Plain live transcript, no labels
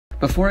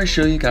Before I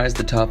show you guys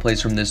the top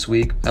plays from this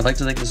week, I'd like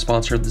to thank the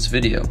sponsor of this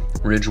video,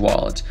 Ridge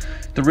Wallet.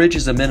 The Ridge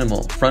is a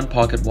minimal, front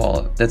pocket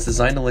wallet that's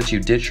designed to let you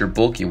ditch your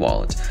bulky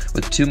wallet,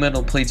 with two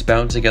metal plates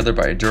bound together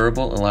by a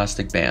durable,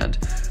 elastic band.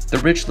 The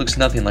Ridge looks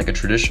nothing like a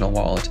traditional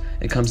wallet.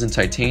 It comes in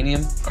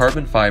titanium,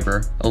 carbon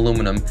fiber,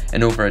 aluminum,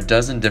 and over a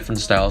dozen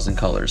different styles and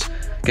colors.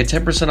 Get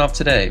 10% off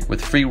today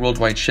with free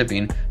worldwide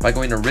shipping by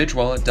going to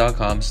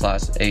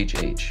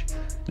ridgewallet.com/HH.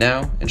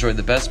 Now, enjoy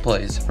the best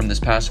plays from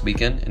this past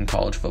weekend in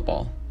college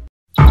football.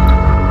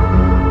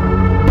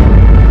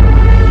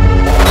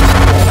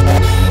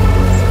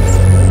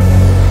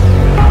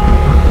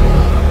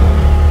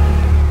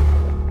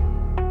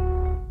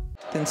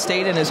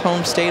 State in his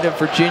home state of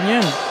Virginia.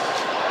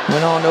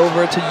 Went on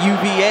over to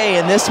UVA,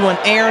 and this one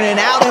airing and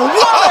out, and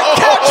what a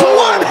catch!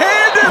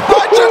 One-handed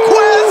by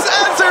Jaquez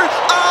Ezer.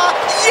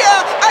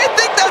 Yeah, I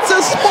think that's a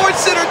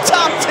SportsCenter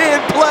top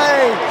 10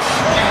 play.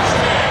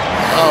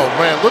 Oh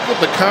man, look at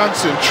the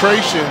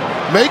concentration.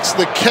 Makes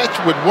the catch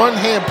with one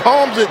hand,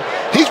 palms it.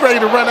 He's ready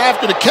to run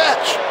after the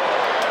catch.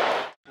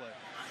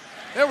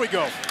 There we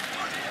go.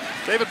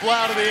 David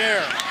Blau to the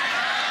air.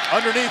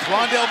 Underneath,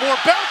 Rondale Moore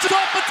bounces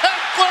off the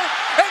tackler,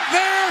 and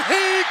there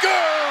he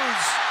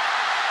goes.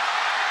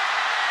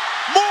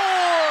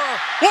 Moore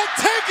will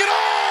take it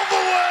all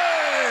the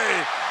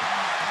way.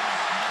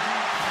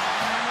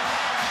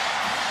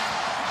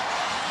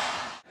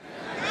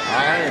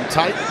 High and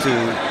tight to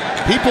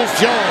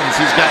Peoples-Jones.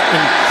 He's got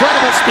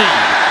incredible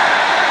speed.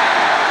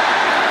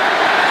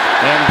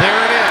 And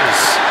there it is.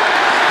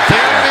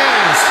 There it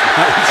is.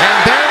 And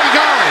there he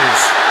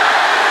goes.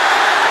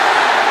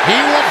 He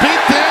will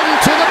beat them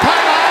to the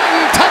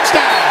pylon.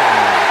 Touchdown.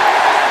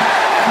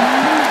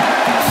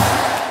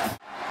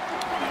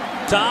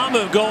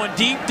 Tamu going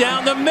deep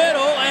down the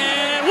middle,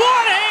 and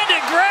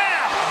one-handed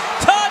grab.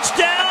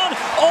 Touchdown,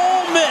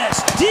 Ole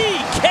Miss.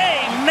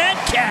 DK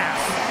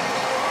Metcalf.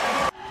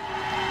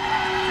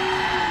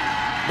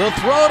 The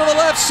throw to the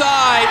left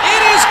side.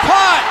 It is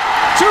caught.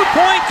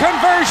 Two-point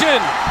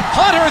conversion.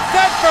 Hunter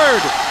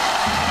Thetford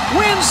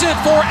wins it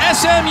for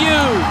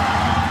SMU.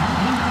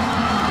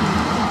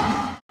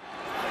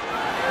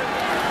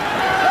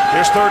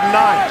 Here's 3rd and 9.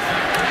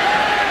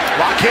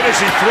 Lock in as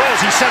he throws.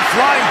 He's sent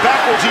flying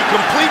backwards. He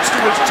completes to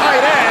his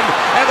tight end,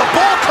 and the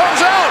ball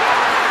comes out.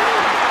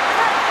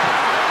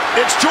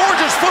 It's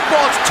Georgia's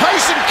football. It's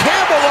Tyson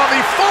Campbell on the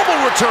fumble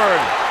return.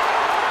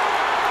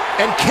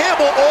 And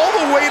Campbell all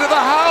the way to the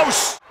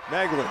house.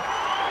 Naglin.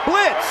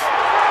 Blitz.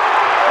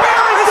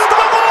 Barry's the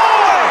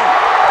boy!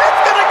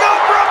 It's going to go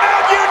for a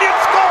Mount Union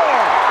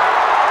score!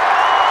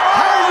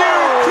 Are you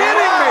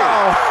kidding me?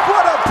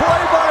 What a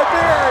play by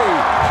Barry!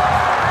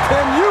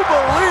 Can you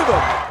believe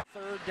it?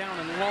 Third down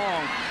and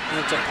long,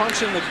 and it's a punch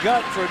in the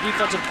gut for a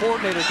defensive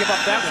coordinator to give up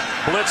that one.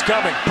 Blitz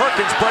coming.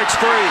 Perkins breaks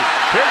free.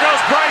 Here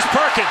goes Bryce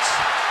Perkins.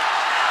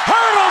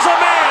 Hurdles a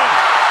man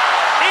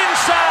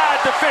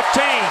inside the 15.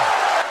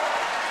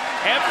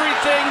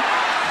 Everything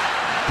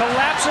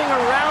collapsing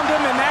around him,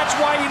 and that's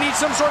why you need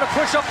some sort of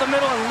push up the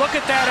middle, and look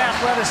at that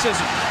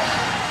athleticism.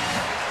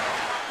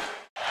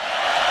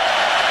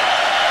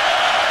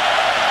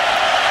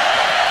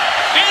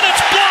 And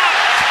it's blocked.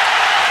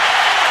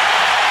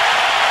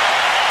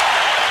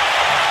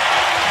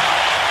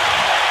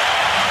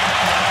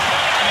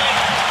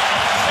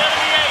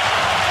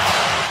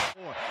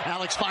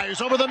 Alex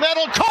fires over the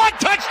middle. Caught.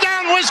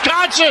 Touchdown,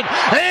 Wisconsin.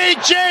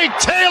 A.J.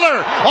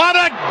 Taylor on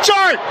a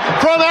dart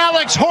from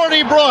Alex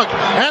Hornibrook.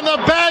 And the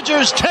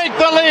Badgers take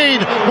the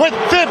lead with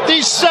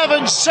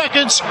 57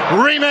 seconds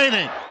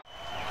remaining.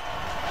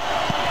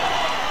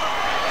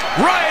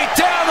 Right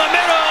down the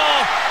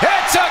middle.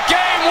 It's a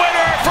game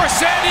winner for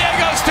San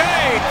Diego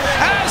State.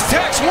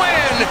 Aztecs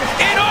win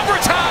in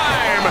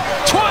overtime,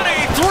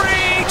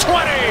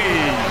 23-20.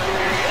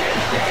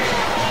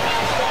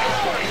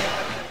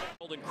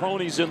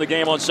 Cronies in the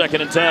game on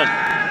 2nd and 10.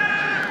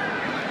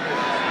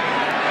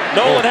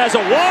 Nolan has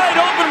a wide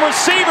open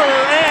receiver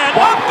and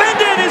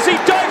upended as he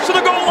dives to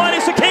the goal line.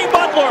 It's Hakeem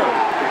Butler.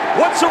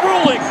 What's the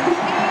ruling?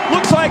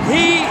 Looks like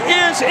he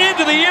is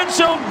into the end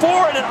zone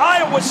for an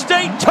Iowa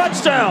State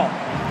touchdown.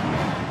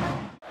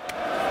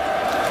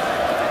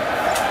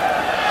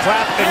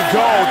 Clap and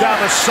go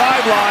down the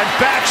sideline.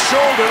 Back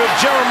shoulder to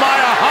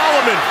Jeremiah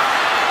Holloman.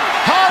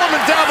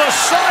 Holloman down the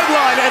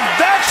sideline, and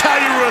that's how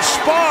you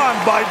respond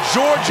by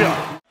Georgia.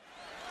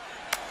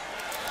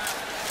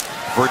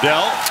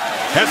 Verdell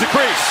has a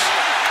crease.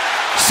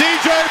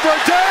 C.J.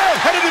 Verdell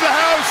headed to the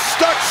house.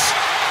 Stucks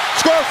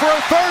score for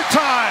a 3rd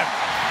time.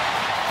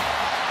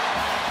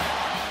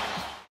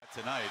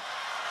 Tonight,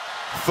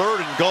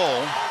 3rd and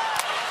goal.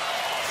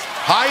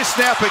 High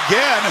snap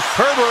again.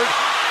 Herbert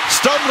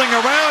stumbling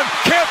around.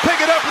 Can't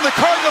pick it up, and the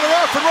Cardinals are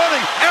off and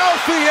running.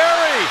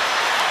 Alfieri,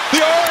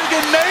 the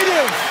Oregon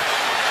native,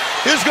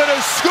 is going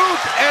to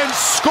scoop and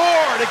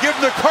score to give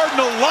the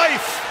Cardinal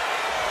life.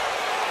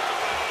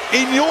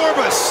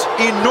 Enormous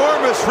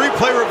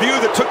replay review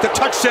that took the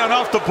touchdown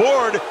off the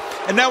board,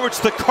 and now it's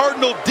the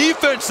Cardinal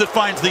defense that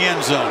finds the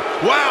end zone.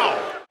 Wow!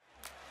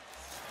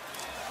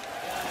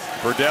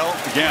 Verdell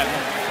again.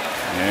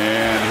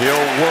 And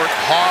he'll work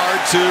hard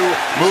to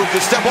move the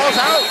step. Ball's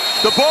out.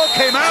 The ball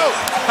came out.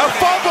 A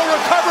fumble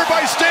recovered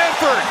by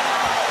Stanford.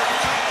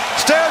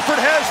 Stanford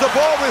has the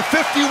ball with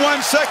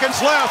 51 seconds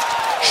left.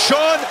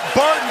 Sean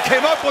Barton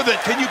came up with it.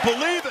 Can you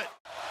believe it?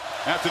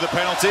 After the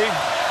penalty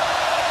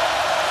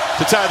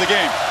to tie the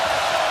game.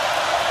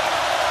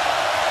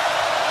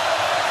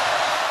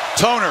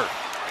 Toner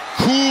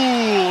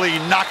coolly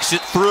knocks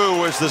it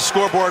through as the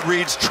scoreboard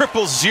reads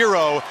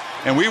 0-0,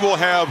 and we will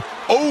have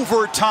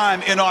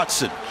overtime in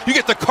Autzen. You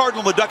get the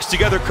Cardinal and the Ducks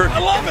together, Kirk. I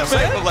love it,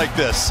 man. Like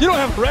this. You don't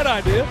have a red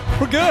idea.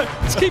 We're good.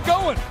 Let's keep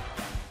going.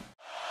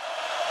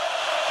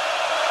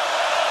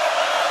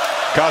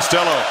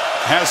 Costello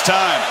has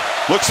time.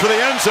 Looks for the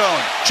end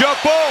zone. Jump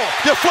ball.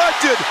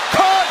 Deflected.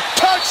 Caught.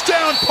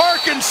 Touchdown,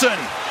 Parkinson.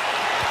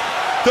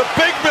 The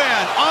big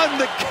man on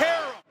the carry.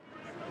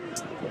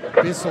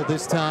 Bissell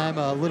this time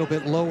a little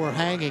bit lower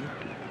hanging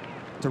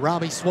to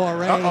Rami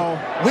Soiree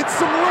with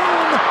some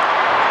room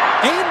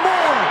and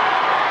more.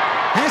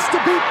 Has to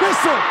beat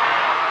Bissell.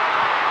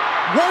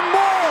 One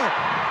more.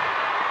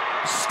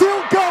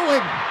 Still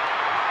going.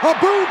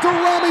 Abu to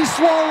Rami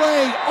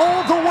Soiree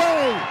all the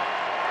way.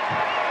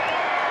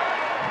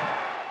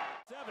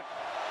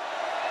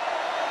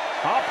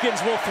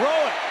 Hopkins will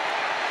throw it.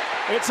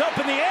 It's up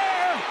in the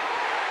air,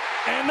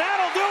 and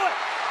that'll do it.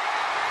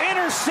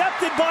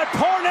 Intercepted by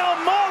Parnell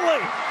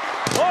Motley.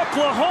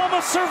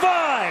 Oklahoma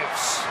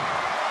survives.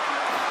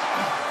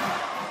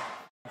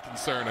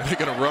 Concerned. Are they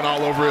going to run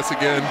all over us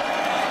again?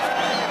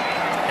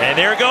 And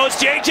there goes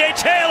J.J.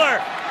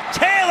 Taylor.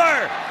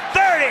 Taylor,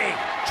 30,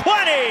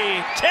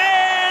 20,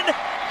 10,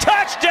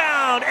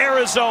 touchdown,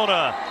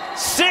 Arizona.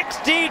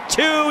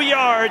 62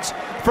 yards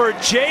for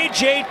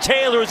J.J.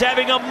 Taylor, who's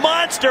having a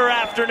monster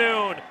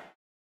afternoon.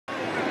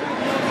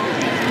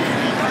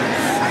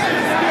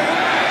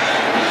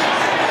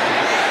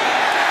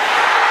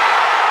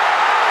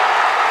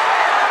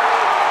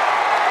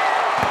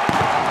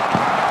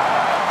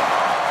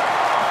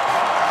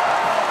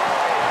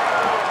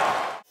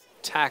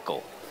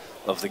 Tackle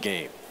of the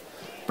game.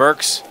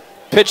 Burks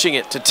pitching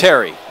it to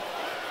Terry.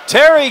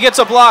 Terry gets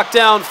a block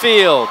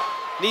downfield.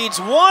 Needs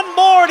one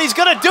more, and he's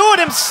going to do it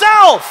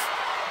himself.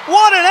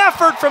 What an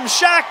effort from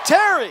Shaq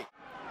Terry.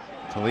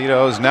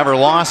 Toledo's never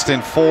lost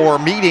in 4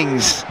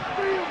 meetings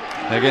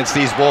against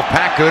these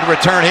Wolfpack. Good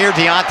return here.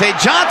 Deontay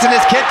Johnson,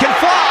 his kid can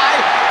fly.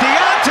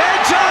 Deontay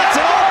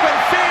Johnson, open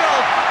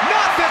field.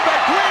 Nothing but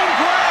green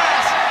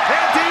grass.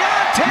 And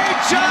Deontay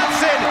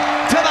Johnson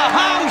to the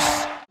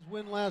house.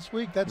 Win last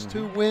week. That's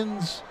 2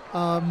 wins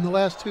in the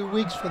last 2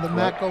 weeks for the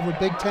MAC over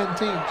Big Ten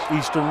teams.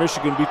 Eastern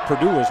Michigan beat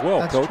Purdue as well,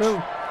 That's Coach.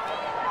 true.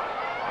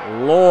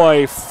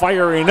 Loy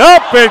firing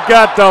up. It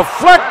got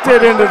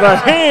deflected into the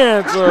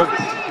hands of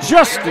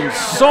Justin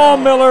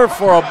Sawmiller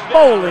for a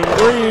Bowling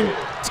Green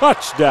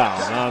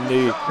touchdown on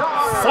the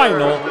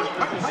final.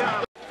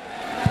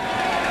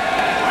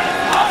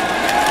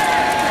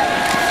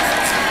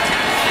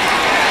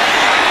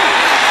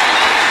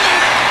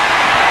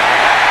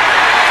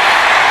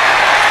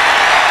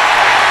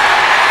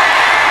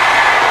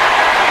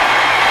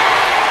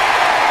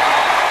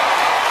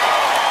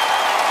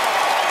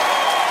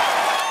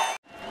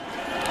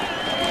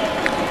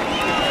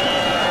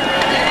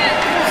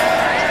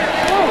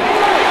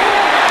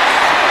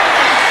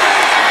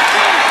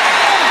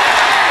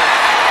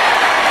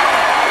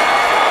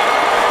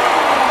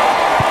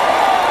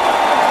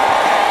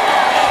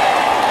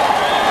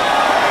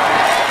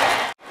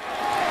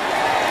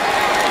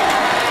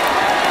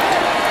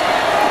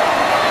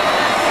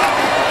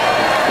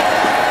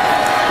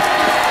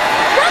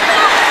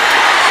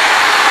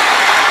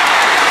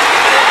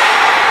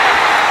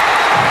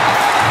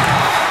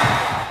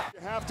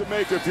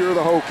 If you're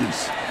the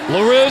Hokies.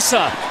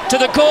 LaRussa to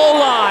the goal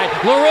line.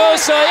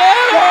 LaRussa,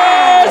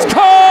 it is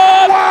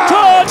caught! Wow.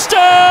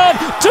 Touchdown!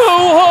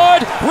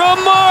 Duhart,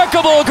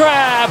 remarkable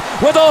grab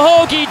with a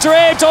Hokie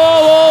draped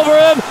all over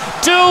him.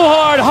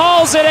 Duhart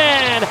hauls it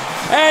in,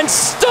 and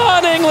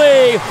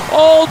stunningly,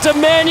 Old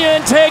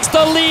Dominion takes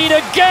the lead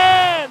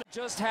again.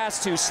 Just has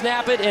to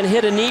snap it and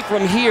hit a knee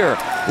from here.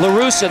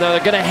 LaRussa, they're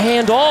going to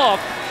hand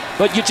off.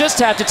 But you just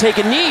have to take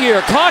a knee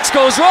here. Cox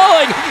goes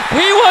rolling.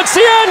 He wants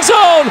the end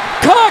zone.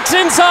 Cox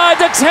inside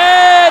the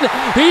 10.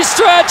 He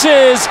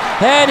stretches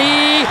and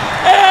he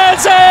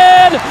adds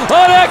in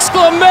an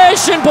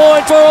exclamation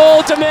point for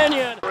Old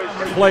Dominion.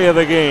 Play of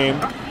the game.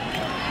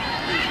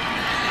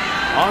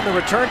 On the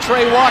return,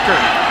 Trey Walker.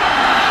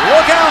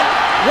 Look out,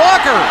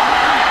 Walker.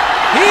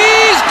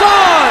 He's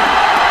gone.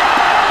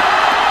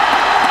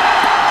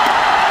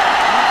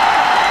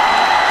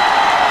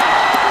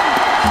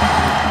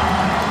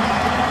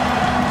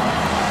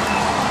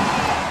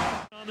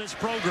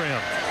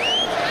 Program.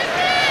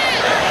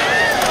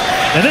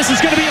 And this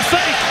is going to be a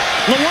fake.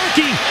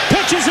 Lewerke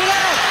pitches it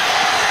out.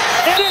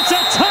 And it's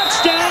a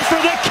touchdown for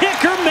the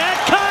kicker, Matt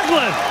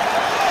Coughlin.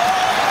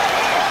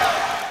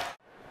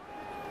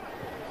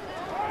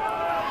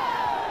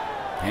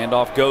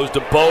 Handoff goes to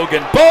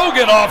Bogan.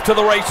 Bogan off to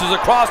the races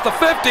across the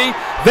 50.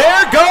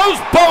 There goes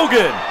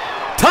Bogan.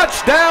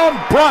 Touchdown,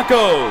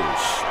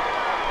 Broncos.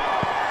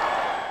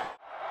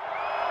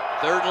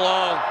 3rd and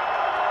long.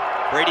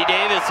 Brady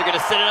Davis are going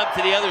to send it up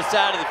to the other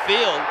side of the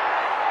field.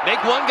 Make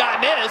one guy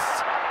miss.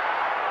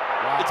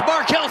 Wow. It's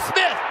Markel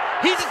Smith.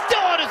 He's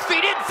still on his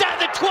feet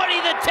inside the 20,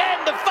 the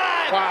 10, the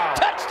 5. Wow.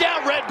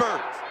 Touchdown,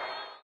 Redbirds.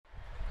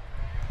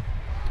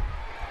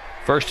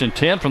 1st and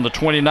 10 from the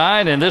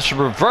 29, and this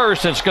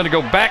reverse, and it's going to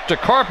go back to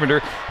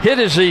Carpenter. Hit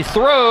as he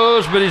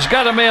throws, but he's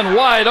got a man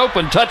wide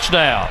open.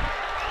 Touchdown.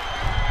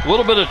 A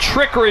little bit of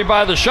trickery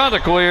by the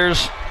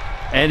Chanticleers,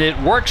 and it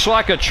works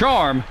like a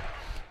charm.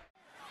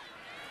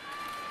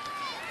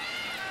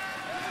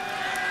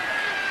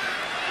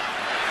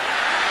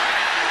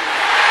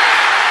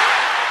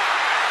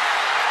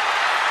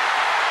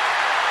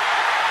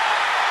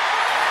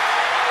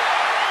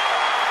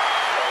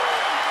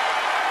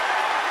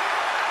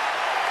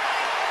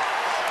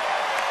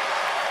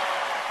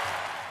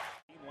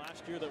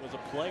 That was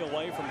a play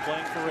away from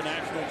playing for a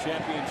national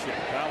championship.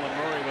 Kyler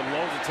Murray with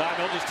loads of time.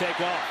 He'll just take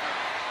off.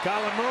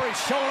 Kyler Murray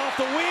showing off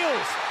the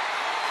wheels.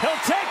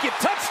 He'll take it.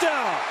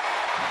 Touchdown.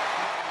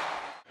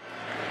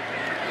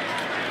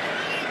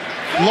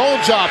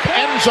 Loads up.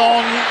 End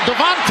zone.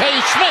 Devontae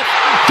Smith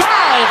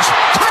dives.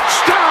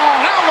 Touchdown,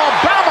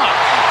 Alabama.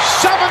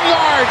 7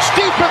 yards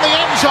deep in the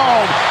end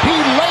zone. He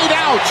laid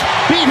out,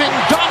 beating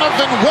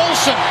Donovan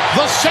Wilson,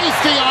 the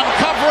safety on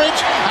coverage,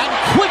 and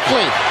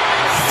quickly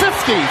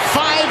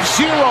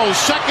 55-0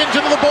 seconds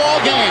into the ball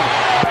game.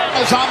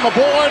 Bama's on the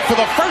board for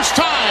the first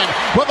time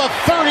with a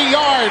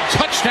 30-yard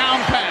touchdown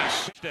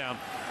pass.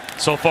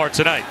 So far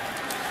tonight.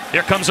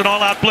 Here comes an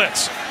all-out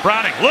blitz.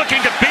 Browning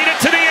looking to beat it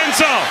to the end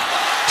zone.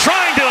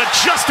 Trying to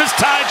adjust his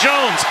Ty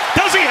Jones.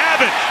 Does he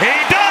have it? He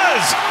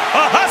does!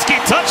 A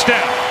Husky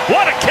touchdown.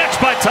 What a catch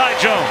by Ty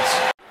Jones.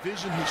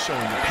 Vision he's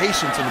showing, the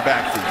patience in the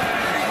backfield.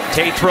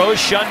 Tate throws,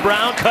 Shun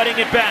Brown cutting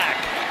it back.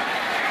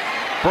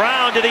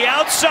 Brown to the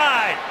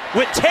outside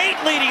with Tate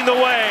leading the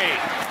way.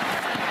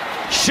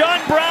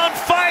 Shun Brown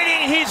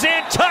fighting, he's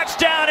in.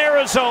 Touchdown,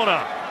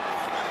 Arizona.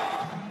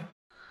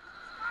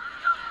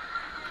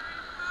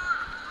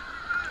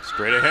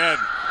 Straight ahead.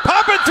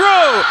 Popping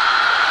through.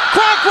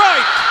 Gronk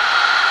right.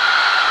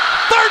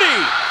 30,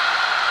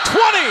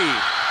 20,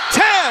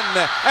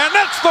 10, and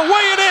that's the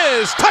way it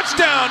is.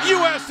 Touchdown,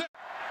 USA.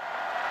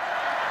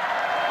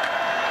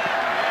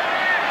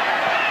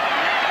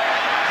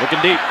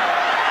 Looking deep.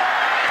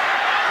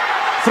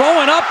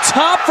 Throwing up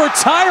top for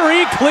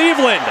Tyree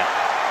Cleveland.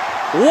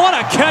 What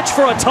a catch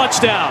for a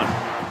touchdown.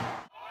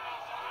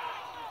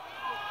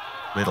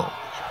 Little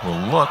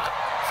will look,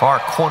 far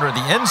corner of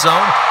the end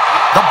zone.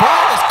 The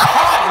ball is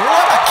caught.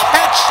 What a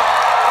catch.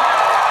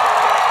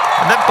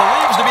 And that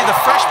believes to be the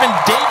freshman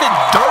David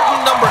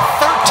Durden, number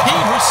 13,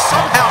 who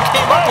somehow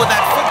came up with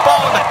that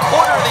football in the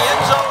corner of the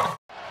end zone.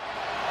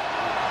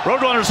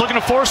 Roadrunners looking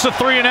to force a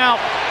 3 and out.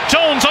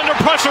 Jones under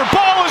pressure.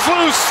 Ball is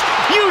loose.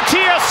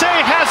 UTSA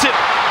has it.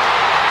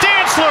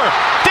 Dantzler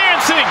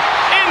dancing.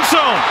 End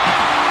zone.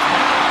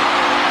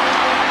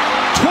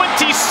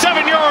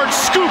 27-yard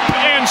scoop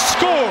and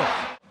score.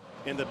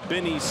 And the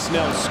Benny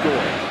Snell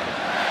score.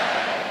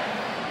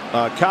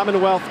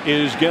 Commonwealth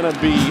is going to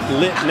be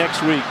lit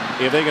next week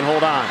if they can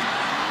hold on.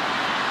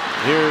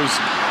 Here's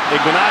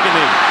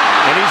Igbenogany,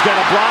 and he's got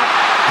a block.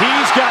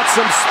 He's got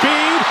some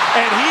speed,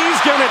 and he's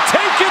going to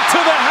take it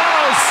to the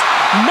house.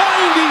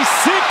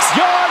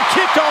 96-yard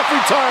kickoff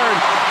return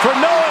for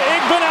Noah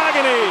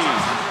Igbenogany.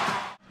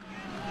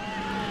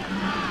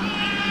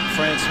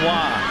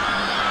 Francois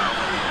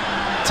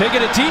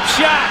taking a deep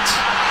shot.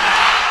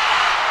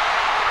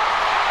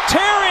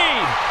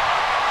 Terry,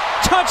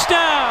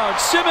 touchdown,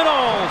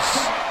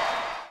 Seminoles.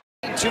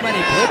 Too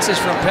many blitzes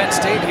from Penn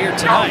State here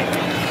tonight.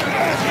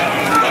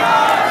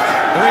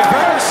 The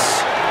reverse,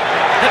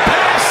 the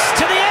pass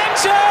to the end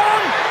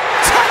zone.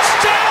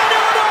 Touchdown,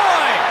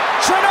 Illinois.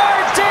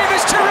 Trenard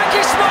Davis to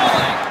Ricky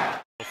Smalling.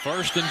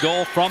 1st and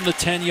goal from the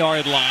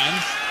 10-yard line.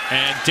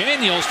 And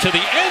Daniels to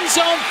the end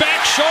zone,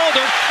 back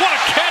shoulder. What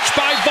a catch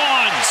by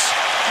Vaughns.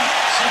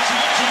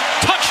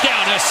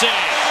 Touchdown, SC.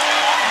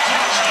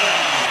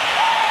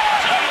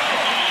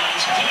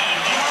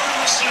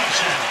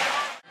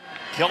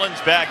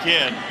 Killen's back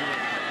in.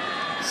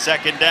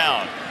 2nd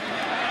down.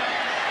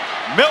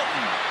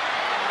 Milton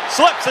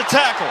slips a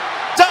tackle,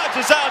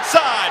 dodges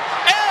outside,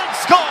 and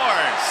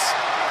scores!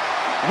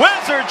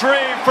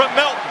 Wizardry from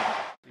Milton.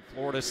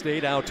 Florida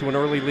State out to an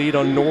early lead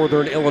on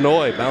Northern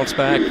Illinois. Bounce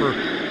back for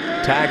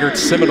Taggart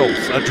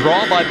Seminoles. A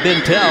draw by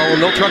Bentel,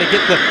 and they'll try to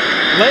get the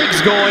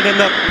legs going and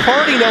the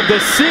parting of the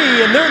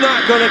sea, and they're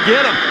not going to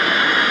get them.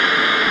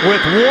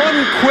 With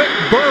one quick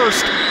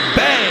burst,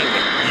 bang!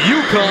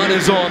 UConn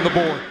is on the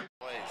board.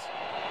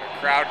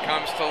 Crowd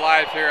comes to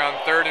life here on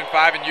 3rd and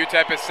 5, and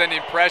UTEP is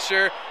sending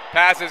pressure.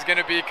 Pass is going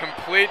to be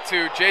complete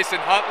to Jason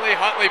Huntley.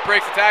 Huntley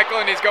breaks the tackle,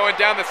 and he's going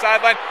down the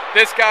sideline.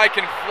 This guy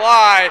can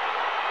fly.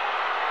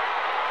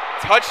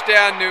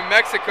 Touchdown, New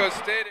Mexico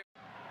State.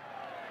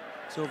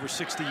 It's over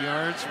 60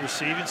 yards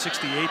receiving,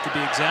 68 to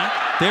be exact.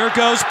 There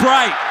goes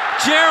Bright.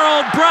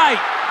 Gerald Bright,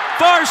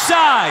 far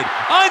side,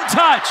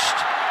 untouched.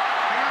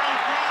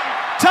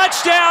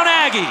 Touchdown,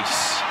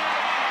 Aggies.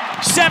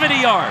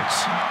 70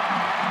 yards.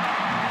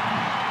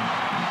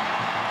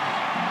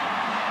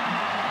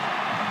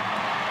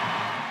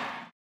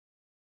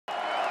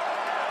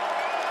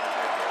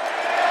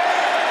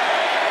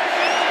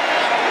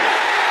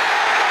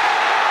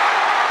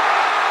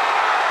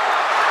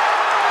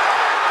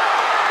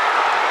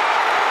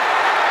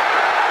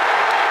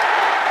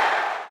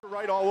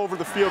 over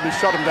the field and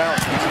shut him down.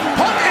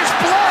 Punt is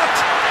blocked,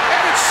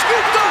 and it's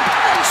scooped up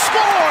and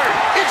scored.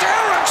 It's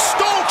Eric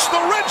Stokes, the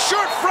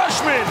redshirt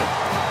freshman,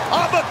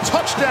 on the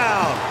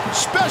touchdown.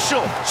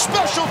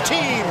 Special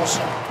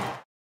teams.